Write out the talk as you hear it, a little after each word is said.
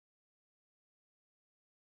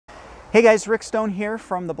Hey guys, Rick Stone here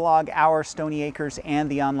from the blog Our Stony Acres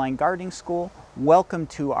and the Online Gardening School. Welcome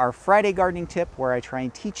to our Friday gardening tip where I try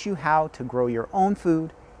and teach you how to grow your own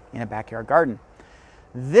food in a backyard garden.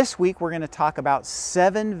 This week we're going to talk about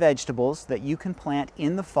 7 vegetables that you can plant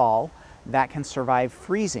in the fall that can survive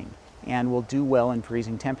freezing and will do well in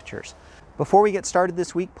freezing temperatures. Before we get started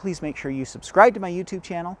this week, please make sure you subscribe to my YouTube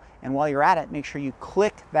channel, and while you're at it, make sure you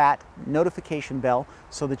click that notification bell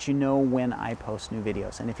so that you know when I post new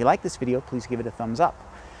videos. And if you like this video, please give it a thumbs up.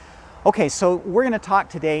 Okay, so we're going to talk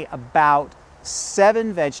today about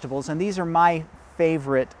 7 vegetables, and these are my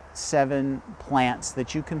favorite 7 plants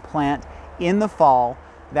that you can plant in the fall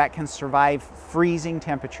that can survive freezing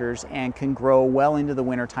temperatures and can grow well into the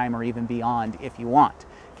winter time or even beyond if you want.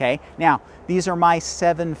 Okay, now these are my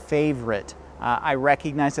 7 favorite. I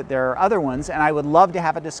recognize that there are other ones, and I would love to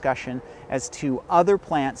have a discussion as to other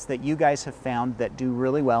plants that you guys have found that do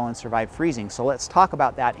really well and survive freezing. So let's talk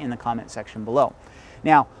about that in the comment section below.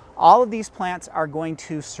 Now, all of these plants are going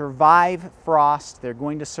to survive frost. They're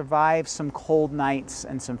going to survive some cold nights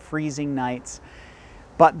and some freezing nights.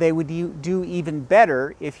 But they would do even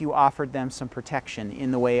better if you offered them some protection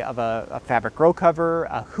in the way of a fabric grow cover,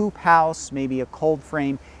 a hoop house, maybe a cold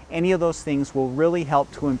frame. Any of those things will really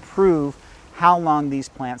help to improve how long these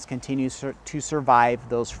plants continue to survive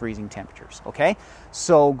those freezing temperatures, okay?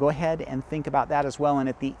 So go ahead and think about that as well. And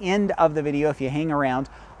at the end of the video, if you hang around,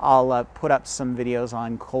 I'll put up some videos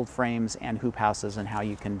on cold frames and hoop houses and how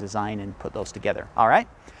you can design and put those together, all right?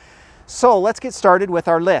 So let's get started with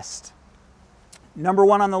our list. Number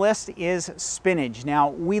 1 on the list is spinach. Now,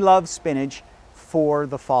 we love spinach for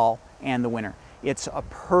the fall and the winter. It's a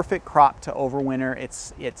perfect crop to overwinter.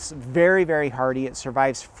 It's very, very hardy. It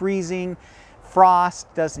survives freezing.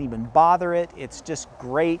 Frost doesn't even bother it. It's just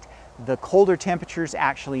great. The colder temperatures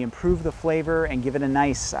actually improve the flavor and give it a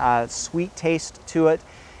nice sweet taste to it.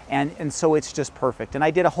 And so it's just perfect. And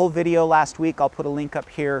I did a whole video last week. I'll put a link up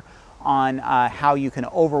here on how you can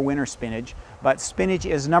overwinter spinach. But spinach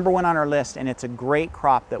is number 1 on our list, and it's a great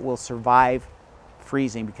crop that will survive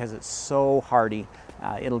freezing because it's so hardy.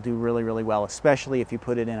 It'll do really, really well, especially if you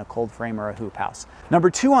put it in a cold frame or a hoop house. Number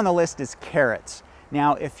 2 on the list is carrots.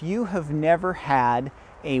 Now, if you have never had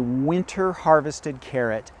a winter harvested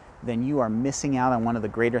carrot, then you are missing out on one of the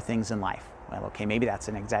greater things in life. Well, okay, maybe that's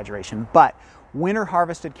an exaggeration, but winter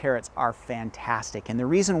harvested carrots are fantastic. And the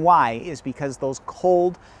reason why is because those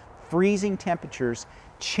cold, freezing temperatures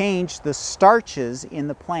change the starches in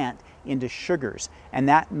the plant into sugars, and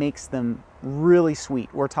that makes them really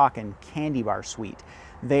sweet. We're talking candy bar sweet.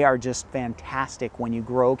 They are just fantastic when you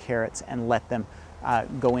grow carrots and let them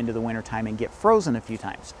go into the wintertime and get frozen a few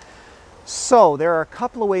times. So there are a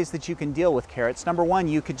couple of ways that you can deal with carrots. Number 1,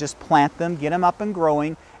 you could just plant them, get them up and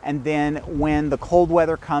growing, and then when the cold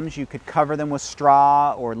weather comes, you could cover them with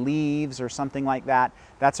straw or leaves or something like that.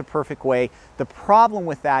 That's a perfect way. The problem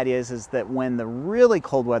with that is that when the really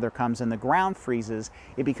cold weather comes and the ground freezes,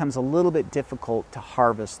 it becomes a little bit difficult to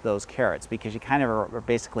harvest those carrots because you kind of are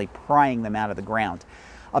basically prying them out of the ground.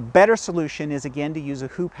 A better solution is, again, to use a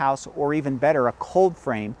hoop house or even better, a cold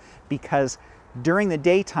frame, because during the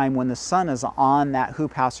daytime when the sun is on that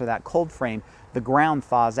hoop house or that cold frame, the ground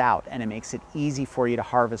thaws out and it makes it easy for you to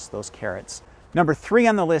harvest those carrots. Number 3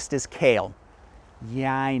 on the list is kale.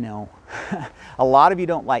 Yeah, I know. A lot of you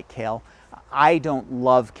don't like kale. I don't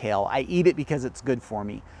love kale. I eat it because it's good for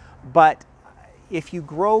me. But if you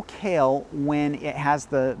grow kale when it has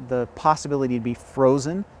the possibility to be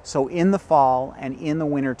frozen, so in the fall and in the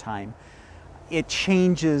winter time, it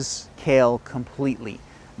changes kale completely.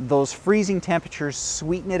 Those freezing temperatures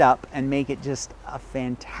sweeten it up and make it just a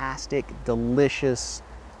fantastic, delicious,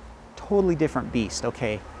 totally different beast.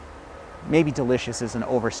 Okay, maybe delicious is an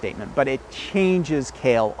overstatement, but it changes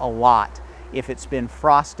kale a lot if it's been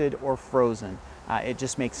frosted or frozen. It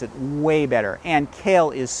just makes it way better. And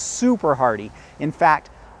kale is super hardy. In fact,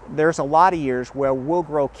 there's a lot of years where we'll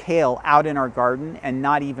grow kale out in our garden and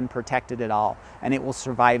not even protect it at all, and it will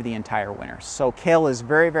survive the entire winter. So kale is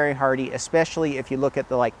very, very hardy, especially if you look at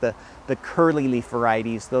the curly leaf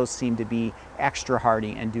varieties. Those seem to be extra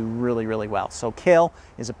hardy and do really, really well. So kale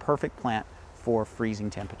is a perfect plant for freezing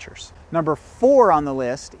temperatures. Number 4 on the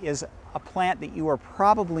list is a plant that you are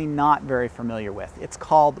probably not very familiar with. It's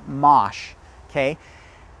called Mache, okay?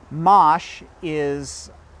 Mache is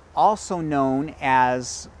also known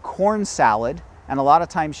as corn salad, and a lot of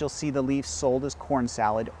times you'll see the leaves sold as corn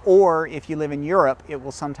salad, or if you live in Europe, it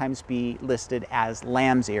will sometimes be listed as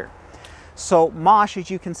lamb's ear. So Mache,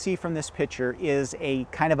 as you can see from this picture, is a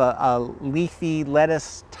kind of a leafy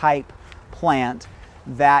lettuce type plant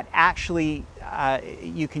that actually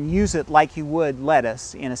you can use it like you would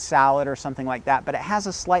lettuce in a salad or something like that, but it has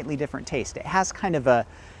a slightly different taste. It has kind of a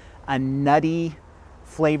nutty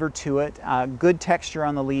flavor to it, good texture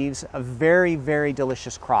on the leaves, a very, very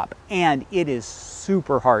delicious crop, and it is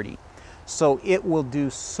super hardy. So it will do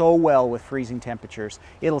so well with freezing temperatures.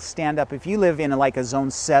 It'll stand up, if you live in like a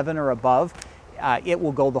zone 7 or above, it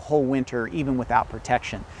will go the whole winter even without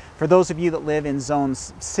protection. For those of you that live in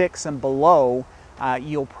zones 6 and below,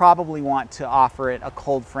 you'll probably want to offer it a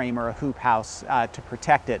cold frame or a hoop house to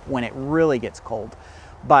protect it when it really gets cold.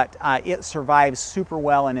 But it survives super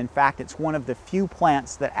well, and in fact it's one of the few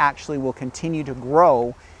plants that actually will continue to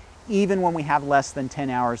grow even when we have less than 10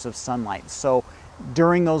 hours of sunlight. So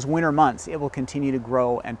during those winter months it will continue to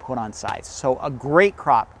grow and put on size. So a great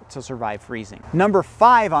crop to survive freezing. Number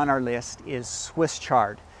 5 on our list is Swiss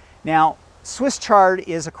chard. Now Swiss chard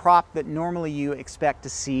is a crop that normally you expect to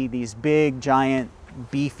see these big, giant,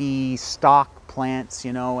 beefy stalk plants,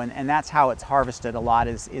 you know, and that's how it's harvested a lot,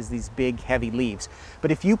 is these big, heavy leaves.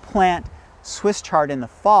 But if you plant Swiss chard in the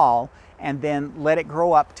fall and then let it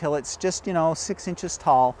grow up till it's just, you know, 6 inches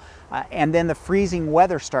tall, and then the freezing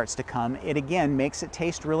weather starts to come, it again makes it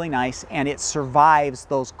taste really nice, and it survives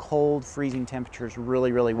those cold freezing temperatures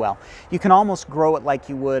really, really well. You can almost grow it like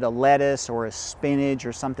you would a lettuce or a spinach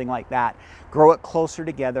or something like that. Grow it closer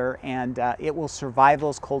together, and it will survive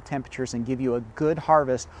those cold temperatures and give you a good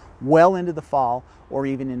harvest well into the fall or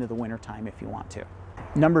even into the winter time if you want to.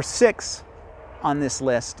 Number 6 on this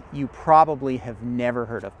list you probably have never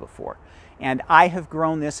heard of before, and I have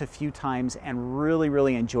grown this a few times and really,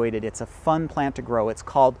 really enjoyed it. It's a fun plant to grow. It's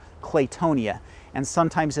called Claytonia, and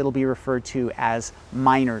sometimes it'll be referred to as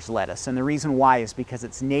miner's lettuce, and the reason why is because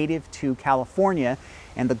it's native to California,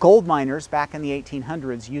 and the gold miners back in the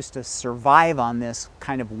 1800s used to survive on this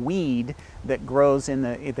kind of weed that grows in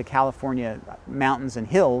the California mountains and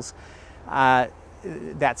hills.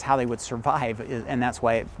 That's how they would survive, and that's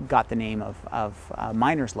why it got the name of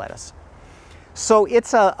miner's lettuce. So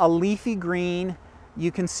it's a leafy green.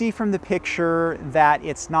 You can see from the picture that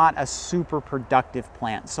it's not a super productive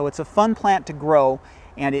plant. So it's a fun plant to grow,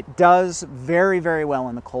 and it does very, very well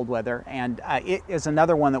in the cold weather. And it is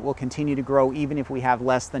another one that will continue to grow even if we have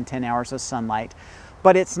less than 10 hours of sunlight.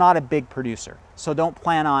 But it's not a big producer. So don't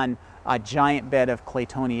plan on a giant bed of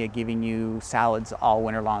Claytonia giving you salads all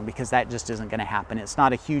winter long, because that just isn't going to happen. It's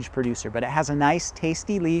not a huge producer, but it has a nice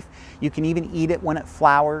tasty leaf. You can even eat it when it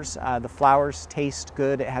flowers. The flowers taste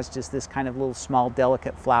good. It has just this kind of little small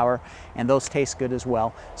delicate flower, and those taste good as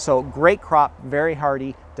well. So great crop, very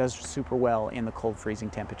hardy, does super well in the cold freezing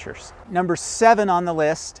temperatures. Number 7 on the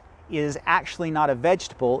list is actually not a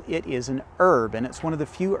vegetable, it is an herb, and it's one of the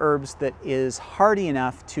few herbs that is hardy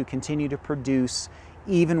enough to continue to produce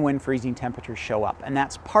even when freezing temperatures show up, and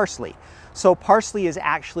that's parsley. So parsley is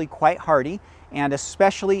actually quite hardy, and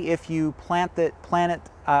especially if you plant it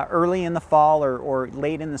early in the fall or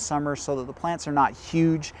late in the summer, so that the plants are not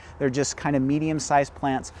huge, they're just kind of medium-sized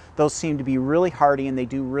plants. Those seem to be really hardy and they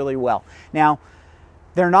do really well. Now,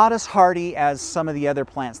 they're not as hardy as some of the other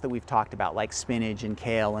plants that we've talked about, like spinach and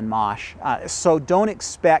kale and mache, so don't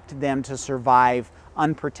expect them to survive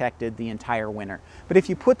unprotected the entire winter. But if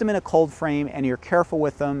you put them in a cold frame and you're careful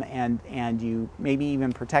with them, and you maybe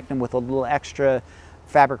even protect them with a little extra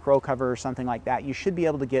fabric row cover or something like that, you should be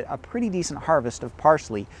able to get a pretty decent harvest of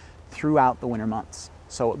parsley throughout the winter months.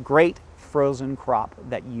 So a great frozen crop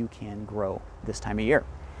that you can grow this time of year.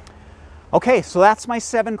 Okay, so that's my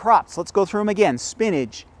 7 crops. Let's go through them again.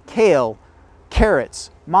 Spinach, kale, carrots,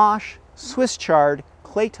 mache, Swiss chard,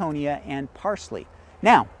 Claytonia, and parsley.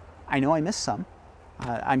 Now, I know I missed some.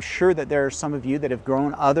 I'm sure that there are some of you that have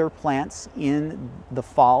grown other plants in the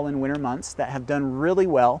fall and winter months that have done really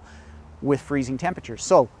well with freezing temperatures.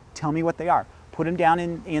 So tell me what they are. Put them down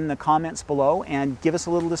in the comments below and give us a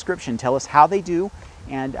little description. Tell us how they do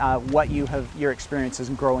and what your experiences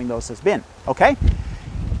in growing those has been, okay?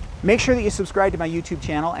 Make sure that you subscribe to my YouTube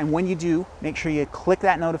channel, and when you do, make sure you click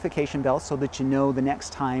that notification bell so that you know the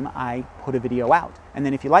next time I put a video out. And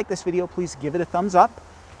then if you like this video, please give it a thumbs up.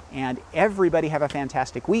 And everybody have a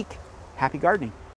fantastic week. Happy gardening.